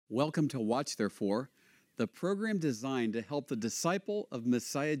Welcome to Watch Therefore, the program designed to help the disciple of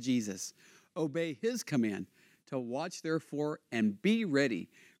Messiah Jesus obey his command to watch therefore and be ready,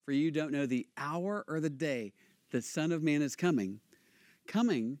 for you don't know the hour or the day the Son of Man is coming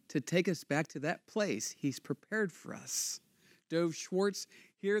to take us back to that place he's prepared for us. Dove Schwartz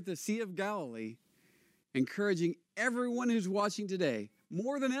here at the Sea of Galilee, encouraging everyone who's watching today,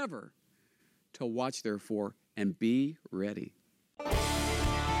 more than ever, to watch therefore and be ready.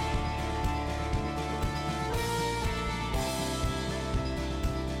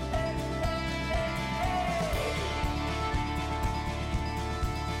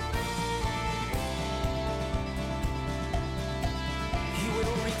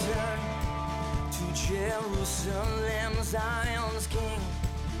 Jerusalem, Zion's King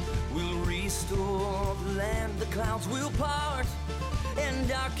will restore the land. The clouds will part,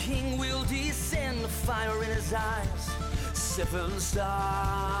 and our King will descend. The fire in his eyes, 7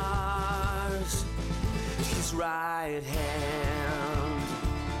 stars, his right hand.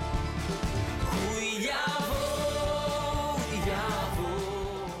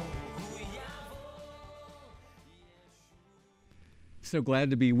 So glad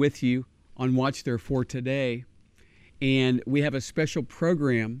to be with you on Watch Therefore today, and we have a special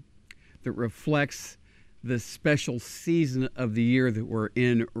program that reflects the special season of the year that we're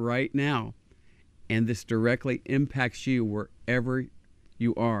in right now, and this directly impacts you wherever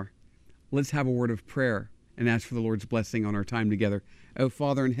you are. Let's have a word of prayer and ask for the Lord's blessing on our time together. Oh,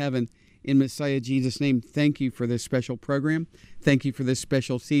 Father in heaven, in Messiah Jesus' name, thank you for this special program. Thank you for this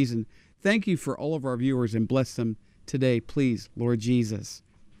special season. Thank you for all of our viewers, and bless them today, please, Lord Jesus.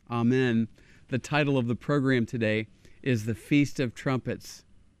 Amen. The title of the program today is The Feast of Trumpets,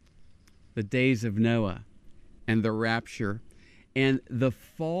 the Days of Noah, and the Rapture. And the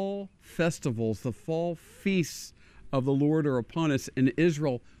fall festivals, the fall feasts of the Lord are upon us. In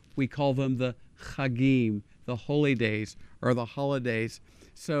Israel, we call them the Chagim, the holy days, or the holidays.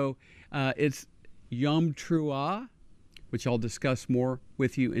 So it's Yom Teruah, which I'll discuss more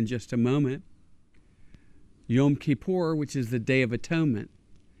with you in just a moment. Yom Kippur, which is the Day of Atonement.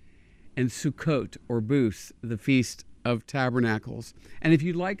 And Sukkot, or Booth, the Feast of Tabernacles. And if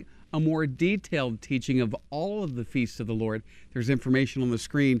you'd like a more detailed teaching of all of the feasts of the Lord, there's information on the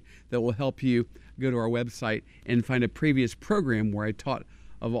screen that will help you go to our website and find a previous program where I taught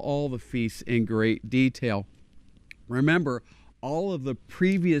of all the feasts in great detail. Remember, all of the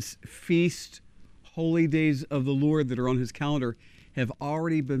previous feast holy days of the Lord that are on his calendar have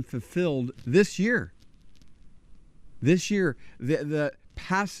already been fulfilled this year. This year, the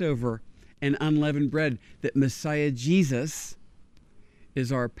Passover and unleavened bread, that Messiah Jesus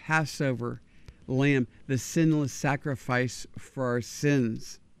is our Passover lamb, the sinless sacrifice for our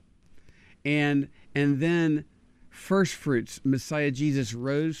sins. And then first fruits, Messiah Jesus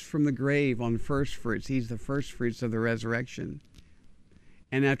rose from the grave on first fruits. He's the first fruits of the resurrection.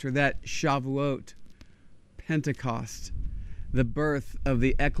 And after that, Shavuot, Pentecost, the birth of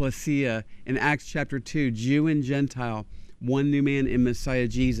the ecclesia in Acts chapter 2, Jew and Gentile, one new man in Messiah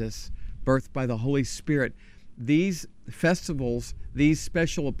Jesus, birthed by the Holy Spirit. These festivals, these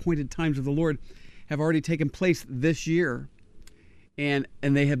special appointed times of the Lord, have already taken place this year, and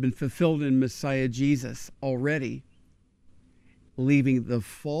they have been fulfilled in Messiah Jesus already, leaving the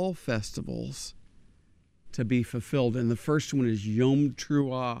fall festivals to be fulfilled. And the first one is Yom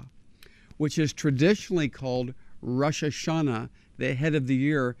Teruah, which is traditionally called Rosh Hashanah, the head of the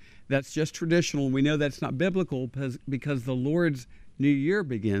year. That's just traditional. We know that's not biblical because the Lord's New Year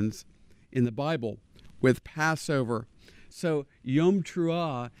begins in the Bible with Passover. So Yom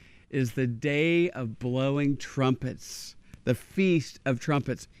Teruah is the day of blowing trumpets, the Feast of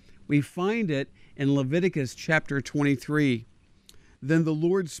Trumpets. We find it in Leviticus chapter 23. Then the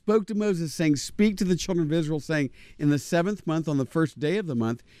Lord spoke to Moses, saying, "Speak to the children of Israel, saying, in the 7th month, on the first day of the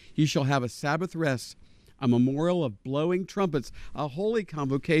month, you shall have a Sabbath rest, a memorial of blowing trumpets, a holy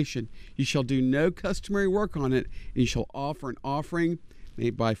convocation. You shall do no customary work on it, and you shall offer an offering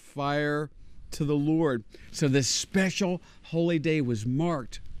made by fire to the Lord." So this special holy day was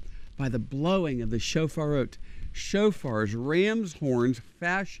marked by the blowing of the shofarot. Shofars, ram's horns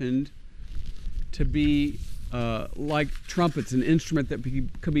fashioned to be like trumpets, an instrument that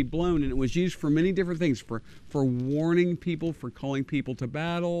could be blown, and it was used for many different things, for warning people, for calling people to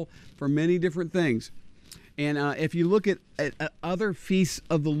battle, for many different things. And if you look at other feasts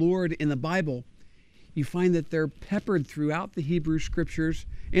of the Lord in the Bible, you find that they're peppered throughout the Hebrew Scriptures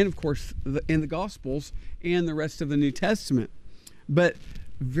and, of course, in the Gospels and the rest of the New Testament. But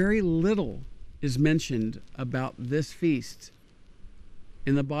very little is mentioned about this feast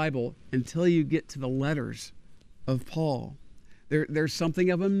in the Bible until you get to the letters of Paul. There's something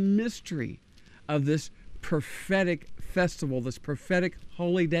of a mystery of this prophetic festival, this prophetic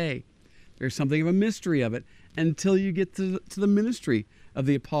holy day. There's something of a mystery of it until you get to the ministry of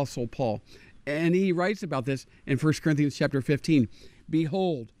the Apostle Paul. And he writes about this in 1 Corinthians chapter 15.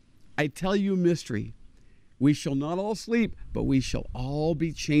 Behold, I tell you a mystery. We shall not all sleep, but we shall all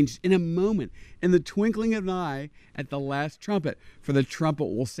be changed in a moment, in the twinkling of an eye, at the last trumpet. For the trumpet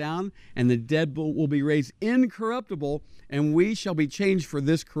will sound, and the dead will be raised incorruptible, and we shall be changed. For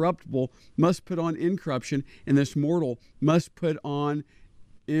this corruptible must put on incorruption, and this mortal must put on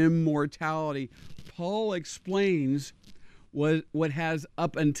immortality. Paul explains what has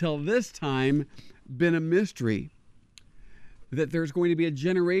up until this time been a mystery, that there's going to be a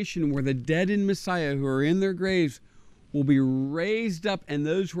generation where the dead in Messiah who are in their graves will be raised up, and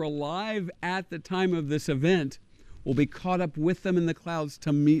those who are alive at the time of this event will be caught up with them in the clouds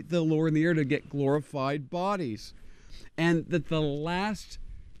to meet the Lord in the air to get glorified bodies. And that the last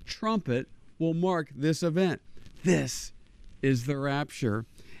trumpet will mark this event. This is the rapture.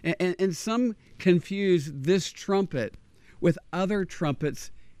 And some confuse this trumpet with other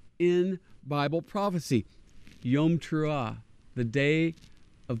trumpets in Bible prophecy. Yom Teruah, the day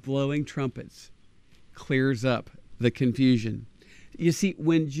of blowing trumpets, clears up the confusion. You see,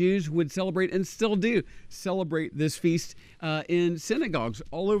 when Jews would celebrate, and still do celebrate this feast in synagogues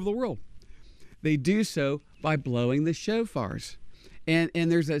all over the world, they do so by blowing the shofars. And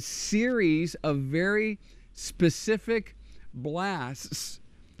there's a series of very specific blasts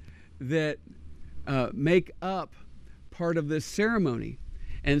that make up part of this ceremony.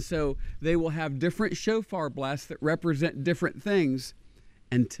 And so they will have different shofar blasts that represent different things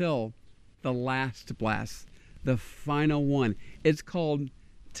until the last blast, the final one. It's called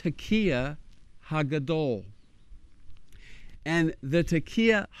Tekiah Hagadol. And the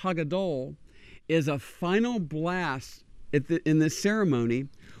Tekiah Hagadol is a final blast in this ceremony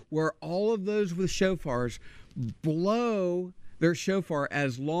where all of those with shofars blow their shofar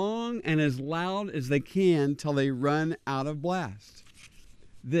as long and as loud as they can till they run out of blast.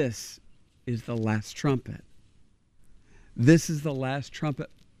 This is the last trumpet. This is the last trumpet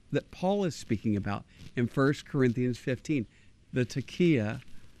that Paul is speaking about in 1 Corinthians 15, the Tekiah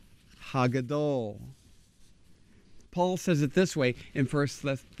Hagadol. Paul says it this way in 1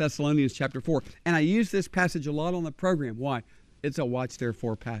 Thessalonians chapter 4. And I use this passage a lot on the program. Why? It's a watch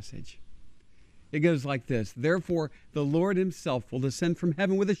therefore passage. It goes like this. Therefore, the Lord himself will descend from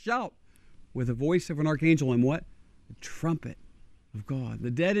heaven with a shout, with the voice of an archangel, and what? The trumpet of God.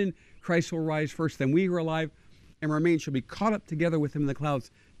 The dead in Christ will rise first. Then we who are alive and remain shall be caught up together with him in the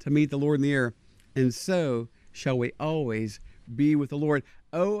clouds to meet the Lord in the air. And so shall we always be with the Lord.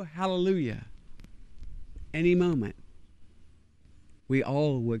 Oh, hallelujah. Any moment, we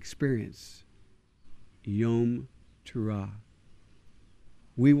all will experience Yom Teruah.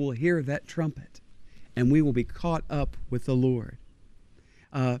 We will hear that trumpet, and we will be caught up with the Lord.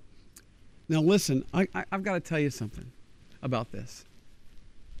 Now listen, I've got to tell you something about this.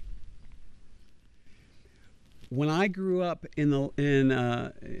 When I grew up in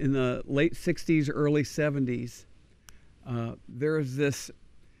the late 60s, early 70s, there was this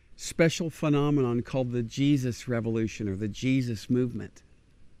special phenomenon called the Jesus Revolution or the Jesus Movement.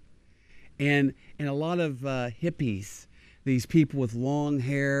 And a lot of hippies, these people with long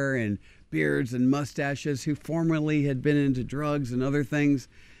hair and beards and mustaches who formerly had been into drugs and other things,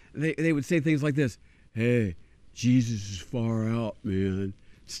 they would say things like this: hey, Jesus is far out, man.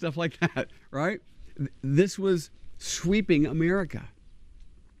 Stuff like that, right? This was sweeping America.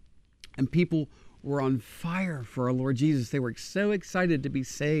 And people were on fire for our Lord Jesus. They were so excited to be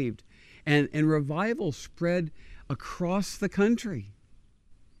saved. And revival spread across the country.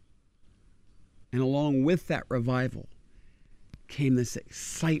 And along with that revival came this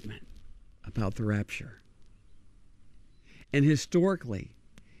excitement about the rapture. And historically,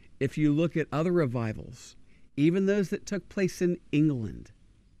 if you look at other revivals, even those that took place in England,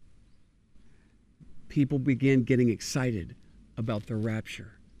 people began getting excited about the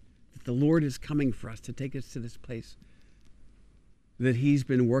rapture. That the Lord is coming for us to take us to this place that he's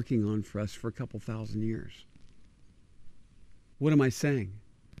been working on for us for a couple thousand years. What am I saying?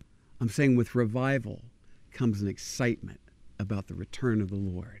 I'm saying with revival comes an excitement about the return of the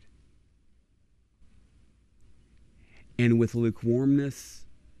Lord. And with lukewarmness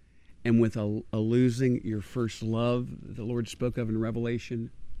and with a losing your first love that the Lord spoke of in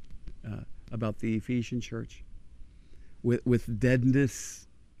Revelation about the Ephesian church, with deadness,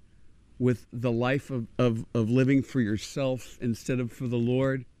 with the life of living for yourself instead of for the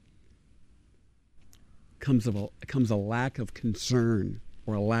Lord, comes a lack of concern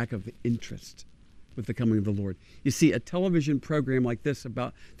or a lack of interest with the coming of the Lord. You see, a television program like this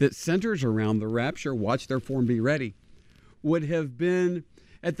that centers around the rapture, watch therefore and be ready, would have been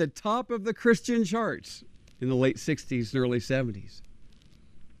at the top of the Christian charts in the late 60s and early 70s.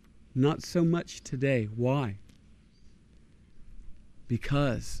 Not so much today. Why?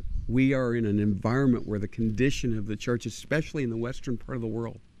 Because we are in an environment where the condition of the church, especially in the western part of the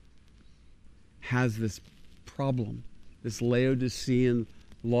world, has this problem, this Laodicean,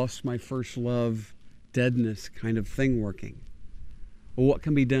 lost my first love, deadness kind of thing working. Well, what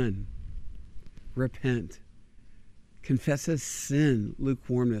can be done? Repent. Confess his sin,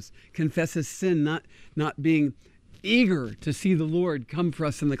 lukewarmness. Confess his sin, not being eager to see the Lord come for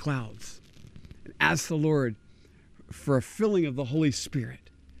us in the clouds. And ask the Lord for a filling of the Holy Spirit,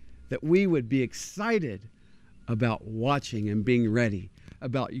 that we would be excited about watching and being ready,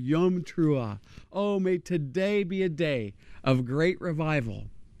 about Yom Teruah. Oh, may today be a day of great revival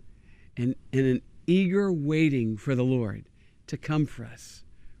and an eager waiting for the Lord to come for us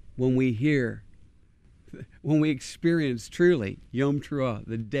when we experience truly Yom Teruah,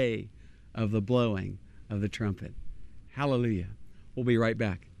 the day of the blowing of the trumpet. Hallelujah. We'll be right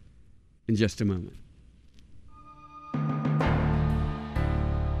back in just a moment.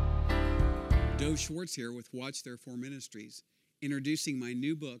 Doe Schwartz here with Watch Therefore Ministries, introducing my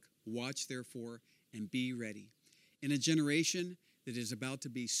new book, Watch Therefore and Be Ready. In a generation that is about to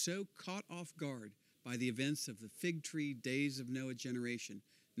be so caught off guard by the events of the fig tree days of Noah generation,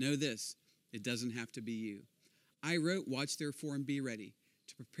 know this, it doesn't have to be you. I wrote Watch Therefore and Be Ready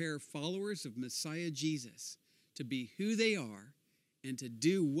to prepare followers of Messiah Jesus to be who they are and to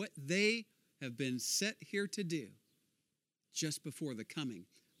do what they have been set here to do just before the coming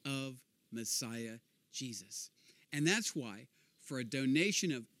of Messiah Jesus. And that's why, for a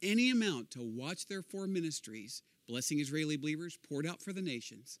donation of any amount to Watch Therefore Ministries, blessing Israeli believers, poured out for the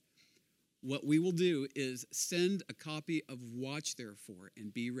nations, what we will do is send a copy of Watch Therefore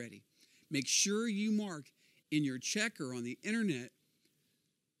and Be Ready. Make sure you mark in your check or on the internet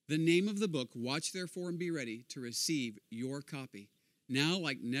the name of the book, Watch Therefore and Be Ready, to receive your copy. Now,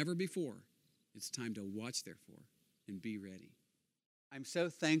 like never before, it's time to watch therefore and be ready. I'm so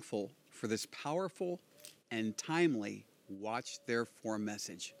thankful for this powerful and timely Watch Therefore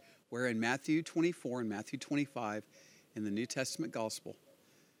message, where in Matthew 24 and Matthew 25 in the New Testament Gospel,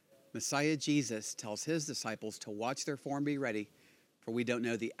 Messiah Jesus tells his disciples to watch therefore and be ready, for we don't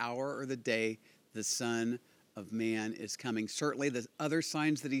know the hour or the day the Son of Man is coming. Certainly the other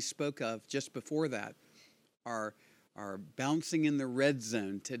signs that he spoke of just before that are bouncing in the red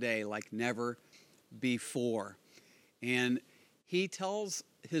zone today like never before. And he tells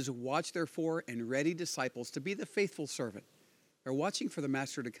his watch therefore and ready disciples to be the faithful servant. They're watching for the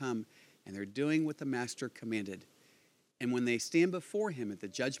master to come, and they're doing what the master commanded. And when they stand before him at the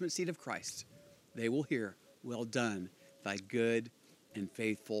judgment seat of Christ, they will hear, "Well done, thy good and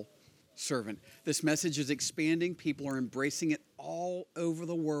faithful servant." This message is expanding. People are embracing it all over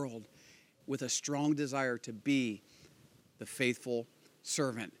the world with a strong desire to be the faithful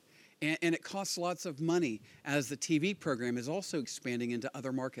servant. And it costs lots of money, as the TV program is also expanding into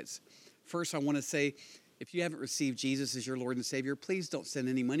other markets. First, I want to say, if you haven't received Jesus as your Lord and Savior, please don't send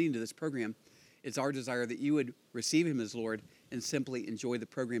any money into this program. It's our desire that you would receive him as Lord and simply enjoy the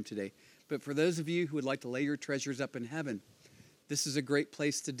program today. But for those of you who would like to lay your treasures up in heaven, this is a great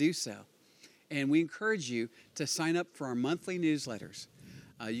place to do so. And we encourage you to sign up for our monthly newsletters.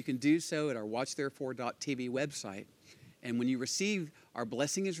 You can do so at our watchtherefore.tv website. And when you receive our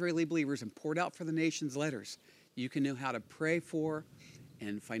Blessing Israeli Believers and Poured Out for the Nations letters, you can know how to pray for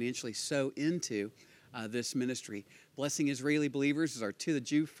and financially sow into this ministry. Blessing Israeli Believers is our To the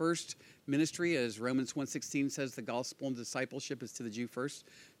Jew First ministry. As Romans 1:16 says, the gospel and discipleship is to the Jew first.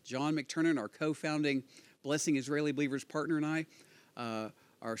 John McTernan, our co-founding Blessing Israeli Believers partner, and I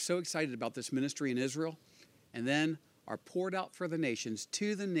are so excited about this ministry in Israel. And then our Poured Out for the Nations,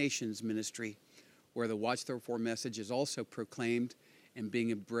 To the Nations ministry, where the Watch Therefore message is also proclaimed and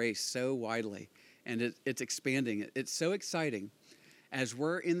being embraced so widely. And it's expanding. It's so exciting as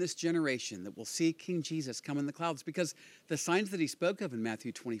we're in this generation that we'll see King Jesus come in the clouds, because the signs that he spoke of in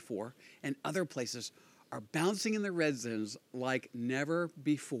Matthew 24 and other places are bouncing in the red zones like never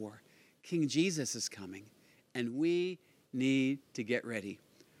before. King Jesus is coming, and we need to get ready.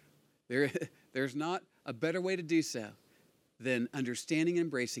 There's not a better way to do so than understanding and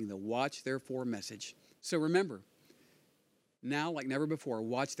embracing the Watch Therefore message. So remember, now like never before,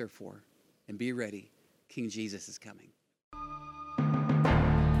 watch therefore and be ready. King Jesus is coming.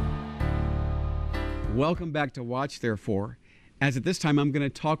 Welcome back to Watch Therefore, as at this time I'm going to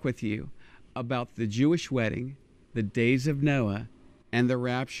talk with you about the Jewish wedding, the days of Noah, and the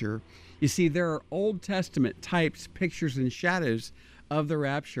rapture, You see, there are Old Testament types, pictures, and shadows of the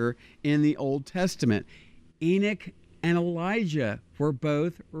rapture in the Old Testament. Enoch and Elijah were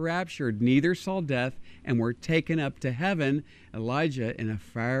both raptured. Neither saw death and were taken up to heaven. Elijah in a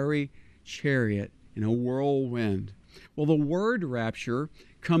fiery chariot in a whirlwind. Well, the word rapture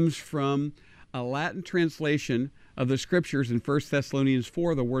comes from a Latin translation of the scriptures in 1 Thessalonians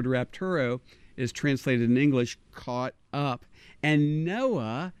 4. The word rapturo is translated in English, caught up. And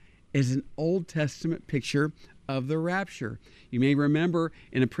Noah is an Old Testament picture of the rapture. You may remember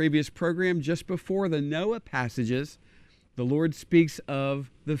in a previous program, just before the Noah passages, the Lord speaks of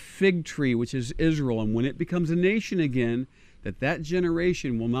the fig tree, which is Israel, and when it becomes a nation again, that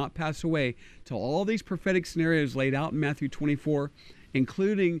generation will not pass away till all these prophetic scenarios laid out in Matthew 24,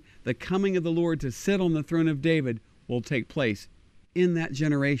 including the coming of the Lord to sit on the throne of David, will take place in that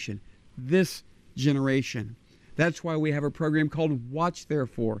generation, this generation. That's why we have a program called Watch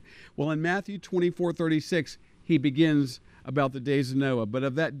Therefore. Well, in Matthew 24:36, he begins about the days of Noah. But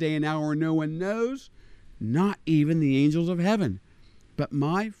of that day and hour no one knows, not even the angels of heaven, but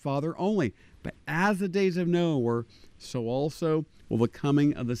my Father only. But as the days of Noah were, so also will the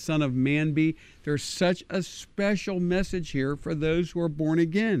coming of the Son of Man be. There's such a special message here for those who are born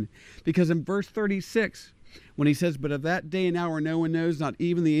again. Because in verse 36, when he says, but of that day and hour no one knows, not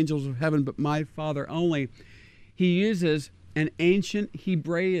even the angels of heaven, but my Father only, he uses an ancient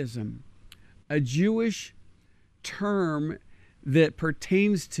Hebraism, a Jewish term that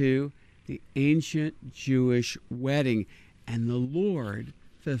pertains to the ancient Jewish wedding. And the Lord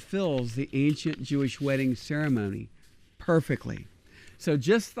fulfills the ancient Jewish wedding ceremony perfectly. So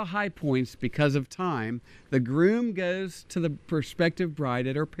just the high points because of time. The groom goes to the prospective bride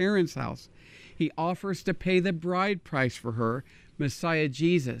at her parents' house. He offers to pay the bride price for her. Messiah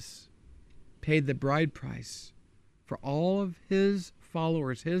Jesus paid the bride price for all of his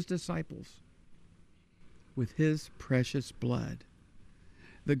followers, his disciples, with his precious blood.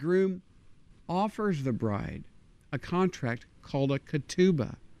 The groom offers the bride a contract called a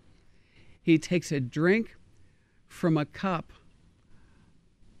ketubah. He takes a drink from a cup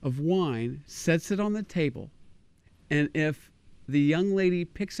of wine, sets it on the table, and if the young lady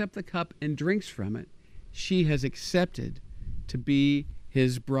picks up the cup and drinks from it, she has accepted to be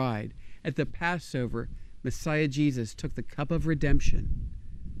his bride. At the Passover, Messiah Jesus took the cup of redemption,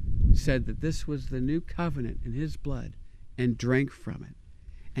 said that this was the new covenant in his blood, and drank from it.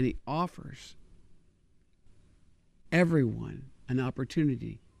 And he offers everyone an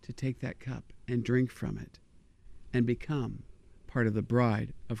opportunity to take that cup and drink from it and become part of the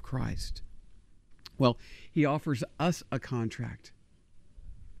bride of Christ. Well, he offers us a contract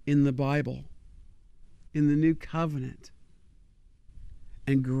in the Bible, in the new covenant,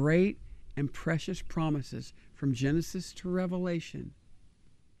 and great and precious promises from Genesis to Revelation,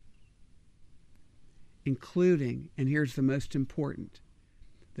 including, and here's the most important,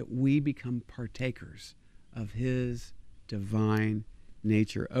 that we become partakers of his divine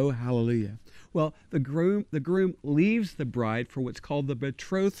nature. Oh, hallelujah. Well, the groom leaves the bride for what's called the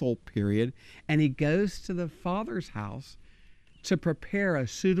betrothal period, and he goes to the father's house to prepare a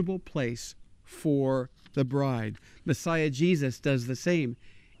suitable place for the bride. Messiah Jesus does the same.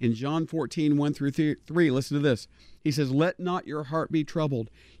 In John 14:1-3, listen to this. He says, let not your heart be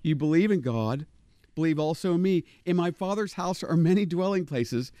troubled. You believe in God, believe also in me. In my Father's house are many dwelling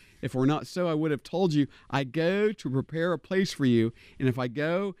places. If it were not so, I would have told you. I go to prepare a place for you. And if I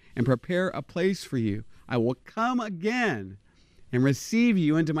go and prepare a place for you, I will come again and receive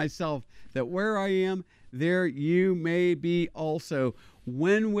you into myself, that where I am, there you may be also.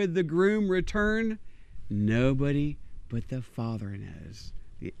 When would the groom return? Nobody but the Father knows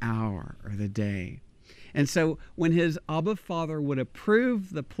the hour or the day. And so when his Abba Father would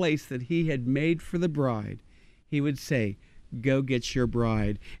approve the place that he had made for the bride, he would say, go get your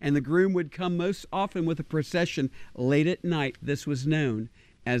bride. And the groom would come most often with a procession late at night. This was known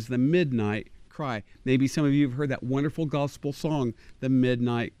as the midnight cry. Maybe some of you have heard that wonderful gospel song, the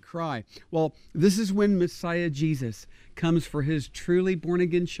midnight cry. Well, this is when Messiah Jesus comes for his truly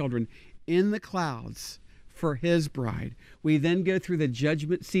born-again children in the clouds for his bride. We then go through the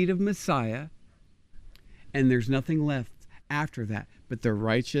judgment seat of Messiah, and there's nothing left after that but the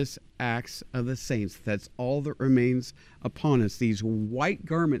righteous acts of the saints. That's all that remains upon us, these white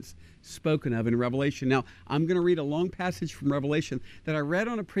garments spoken of in Revelation. Now, I'm going to read a long passage from Revelation that I read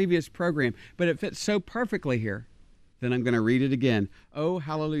on a previous program, but it fits so perfectly here. Then I'm going to read it again. Oh,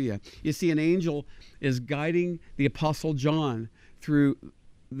 hallelujah. You see, an angel is guiding the Apostle John through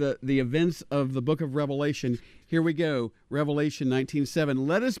the events of the book of Revelation. Here we go. Revelation 19:7.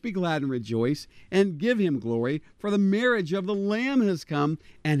 Let us be glad and rejoice and give him glory, for the marriage of the Lamb has come,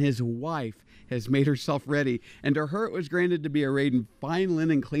 and his wife has made herself ready. And to her it was granted to be arrayed in fine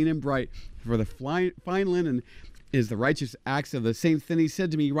linen, clean and bright. For the fine linen is the righteous acts of the saints. Then he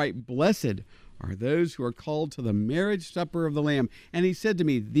said to me, Right, blessed are those who are called to the marriage supper of the Lamb. And he said to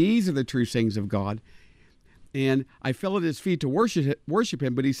me, These are the true sayings of God. And I fell at his feet to worship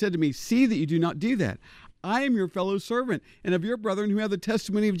him. But he said to me, See that you do not do that. I am your fellow servant and of your brethren who have the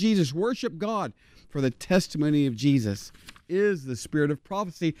testimony of Jesus. Worship God, for the testimony of Jesus is the spirit of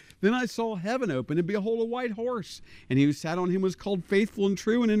prophecy. Then I saw heaven open, and behold, a white horse. And he who sat on him was called Faithful and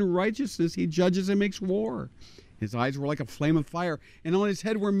True, and in righteousness he judges and makes war. His eyes were like a flame of fire, and on his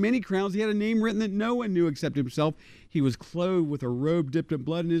head were many crowns. He had a name written that no one knew except himself. He was clothed with a robe dipped in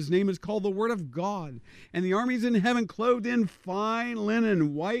blood, and his name is called the Word of God. And the armies in heaven, clothed in fine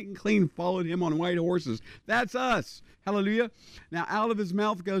linen, white and clean, followed him on white horses. That's us. Hallelujah. Now out of his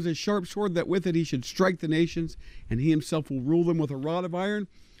mouth goes a sharp sword, that with it he should strike the nations, and he himself will rule them with a rod of iron.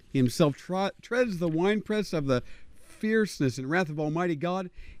 He himself treads the winepress of the fierceness and wrath of Almighty God,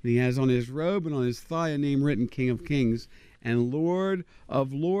 and he has on his robe and on his thigh a name written, King of Kings and Lord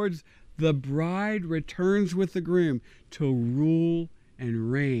of Lords. The bride returns with the groom to rule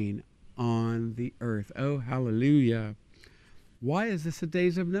and reign on the earth. Oh, hallelujah. Why is this a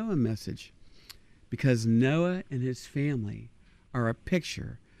Days of Noah message? Because Noah and his family are a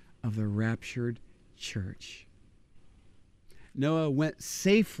picture of the raptured church. Noah went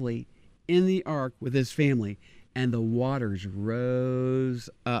safely in the ark with his family, and the waters rose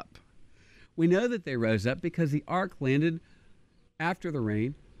up. We know that they rose up because the ark landed after the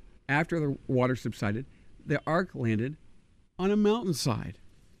rain, after the water subsided. The ark landed on a mountainside.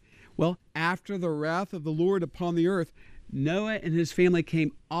 Well, after the wrath of the Lord upon the earth, Noah and his family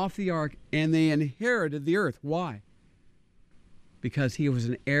came off the ark and they inherited the earth. Why? Because he was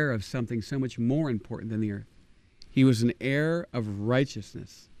an heir of something so much more important than the earth. He was an heir of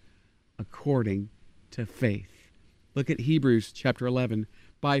righteousness according to faith. Look at Hebrews chapter 11.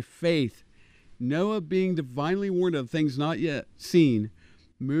 By faith, Noah, being divinely warned of things not yet seen,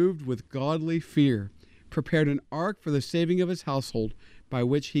 moved with godly fear, prepared an ark for the saving of his household, by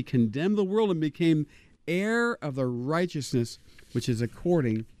which he condemned the world and became heir of the righteousness which is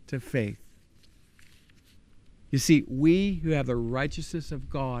according to faith. You see, we who have the righteousness of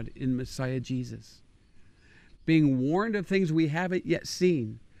God in Messiah Jesus, being warned of things we haven't yet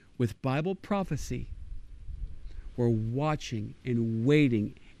seen with Bible prophecy, we're watching and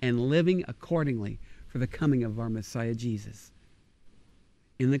waiting and living accordingly for the coming of our Messiah Jesus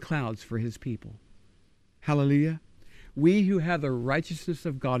in the clouds for his people. Hallelujah. We who have the righteousness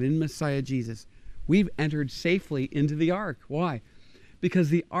of God in Messiah Jesus, we've entered safely into the ark. Why? Because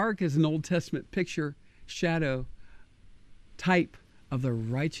the ark is an Old Testament picture, shadow, type of the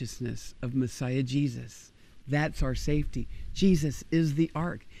righteousness of Messiah Jesus. That's our safety. Jesus is the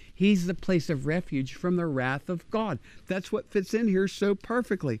ark. He's the place of refuge from the wrath of God. That's what fits in here so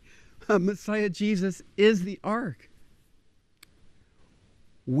perfectly. Messiah Jesus is the ark.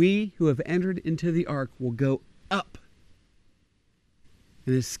 We who have entered into the ark will go up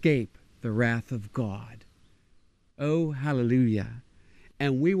and escape the wrath of God. Oh, hallelujah.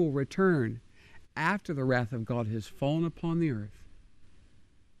 And we will return after the wrath of God has fallen upon the earth.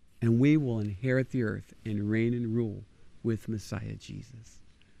 And we will inherit the earth and reign and rule with Messiah Jesus.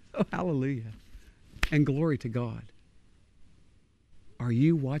 Oh, hallelujah. And glory to God. Are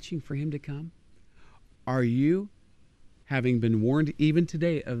you watching for him to come? Are you, having been warned even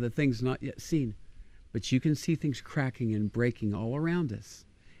today of the things not yet seen, but you can see things cracking and breaking all around us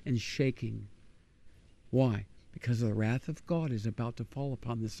and shaking? Why? Because the wrath of God is about to fall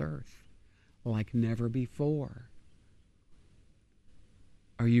upon this earth like never before.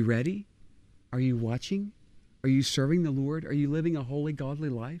 Are you ready? Are you watching? Are you serving the Lord? Are you living a holy, godly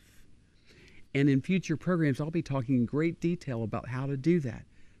life? And in future programs, I'll be talking in great detail about how to do that.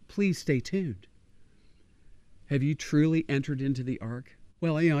 Please stay tuned. Have you truly entered into the ark?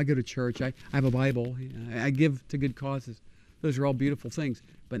 Well, I go to church. I have a Bible. I give to good causes. Those are all beautiful things,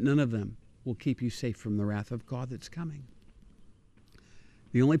 but none of them will keep you safe from the wrath of God that's coming.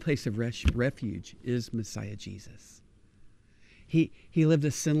 The only place of refuge is Messiah Jesus. He lived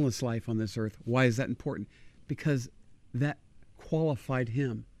a sinless life on this earth. Why is that important? Because that qualified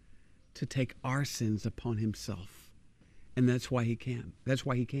him to take our sins upon himself. And that's why he came. That's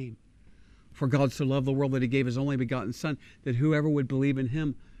why he came. For God so loved the world that he gave his only begotten Son, that whoever would believe in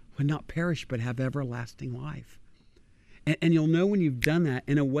him would not perish but have everlasting life. And you'll know when you've done that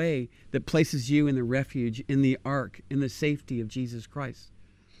in a way that places you in the refuge, in the ark, in the safety of Jesus Christ.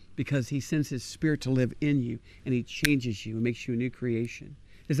 because he sends his Spirit to live in you, and he changes you and makes you a new creation.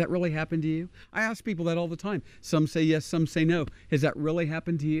 Has that really happened to you? I ask people that all the time. Some say yes, some say no. Has that really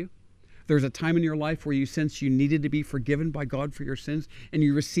happened to you? There's a time in your life where you sensed you needed to be forgiven by God for your sins, and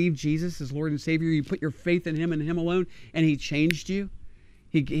you received Jesus as Lord and Savior. You put your faith in him and him alone, and he changed you.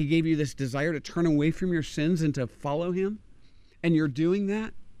 He gave you this desire to turn away from your sins and to follow him, and you're doing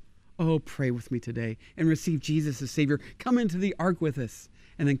that. Oh, pray with me today and receive Jesus as Savior. Come into the ark with us,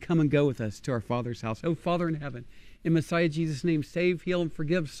 and then come and go with us to our Father's house. Oh, Father in heaven, in Messiah Jesus' name, save, heal, and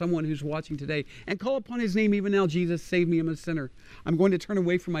forgive someone who's watching today. And call upon his name even now. Jesus, save me, I'm a sinner. I'm going to turn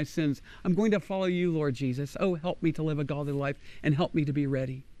away from my sins. I'm going to follow you, Lord Jesus. Oh, help me to live a godly life and help me to be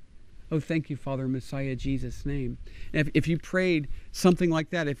ready. Oh, thank you, Father, in Messiah Jesus' name. And if you prayed something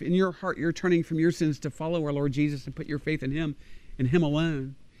like that, if in your heart you're turning from your sins to follow our Lord Jesus and put your faith in him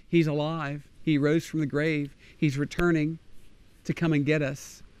alone, he's alive. He rose from the grave. He's returning to come and get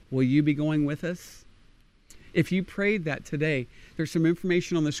us. Will you be going with us? If you prayed that today, there's some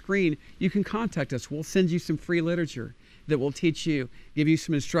information on the screen. You can contact us. We'll send you some free literature that will teach you, give you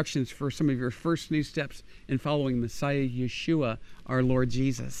some instructions for some of your first new steps in following Messiah Yeshua, our Lord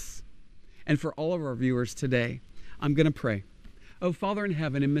Jesus. And for all of our viewers today, I'm going to pray. Oh, Father in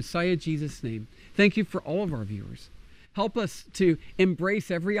heaven, in Messiah Jesus' name, thank you for all of our viewers. Help us to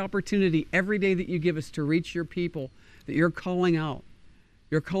embrace every opportunity every day that you give us to reach your people, that you're calling out.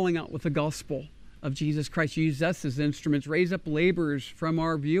 You're calling out with the gospel of Jesus Christ. Use us as instruments. Raise up laborers from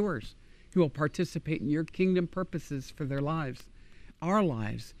our viewers who will participate in your kingdom purposes for their lives, our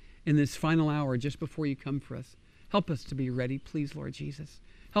lives, in this final hour just before you come for us. Help us to be ready, please, Lord Jesus.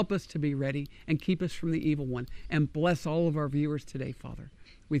 Help us to be ready and keep us from the evil one. And bless all of our viewers today, Father.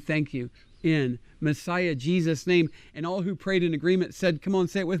 We thank you in Messiah Jesus' name. And all who prayed in agreement said, come on,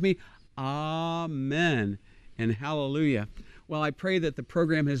 say it with me, Amen and hallelujah. Well, I pray that the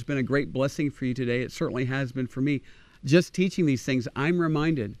program has been a great blessing for you today. It certainly has been for me. Just teaching these things, I'm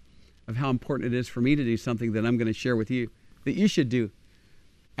reminded of how important it is for me to do something that I'm going to share with you, that you should do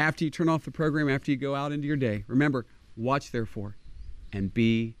after you turn off the program, after you go out into your day. Remember, watch therefore and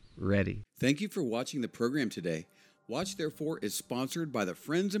be ready. Thank you for watching the program today. Watch Therefore is sponsored by the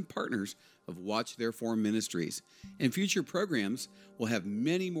friends and partners of Watch Therefore Ministries. In future programs, we'll have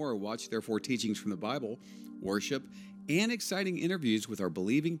many more Watch Therefore teachings from the Bible, worship, and exciting interviews with our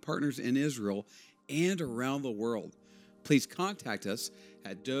believing partners in Israel and around the world. Please contact us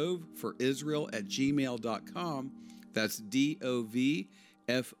at doveforisrael@gmail.com. That's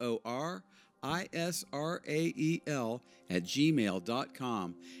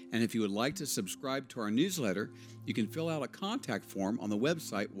DOVFORISRAEL@gmail.com. And if you would like to subscribe to our newsletter, you can fill out a contact form on the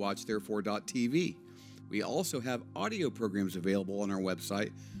website watchtherefore.tv. We also have audio programs available on our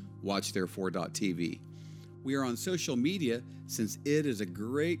website, watchtherefore.tv. We are on social media since it is a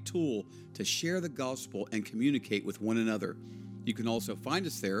great tool to share the gospel and communicate with one another. You can also find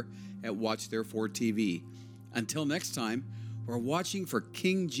us there at Watch Therefore TV. Until next time, we're watching for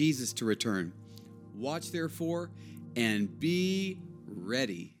King Jesus to return. Watch therefore and be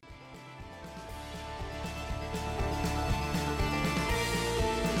ready.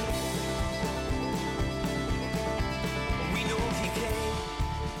 We know he came,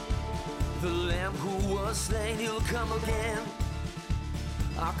 the Lamb who was slain, he'll come again,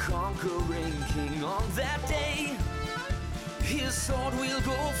 our conquering King on that day. His sword will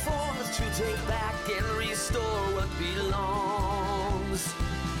go forth to take back and restore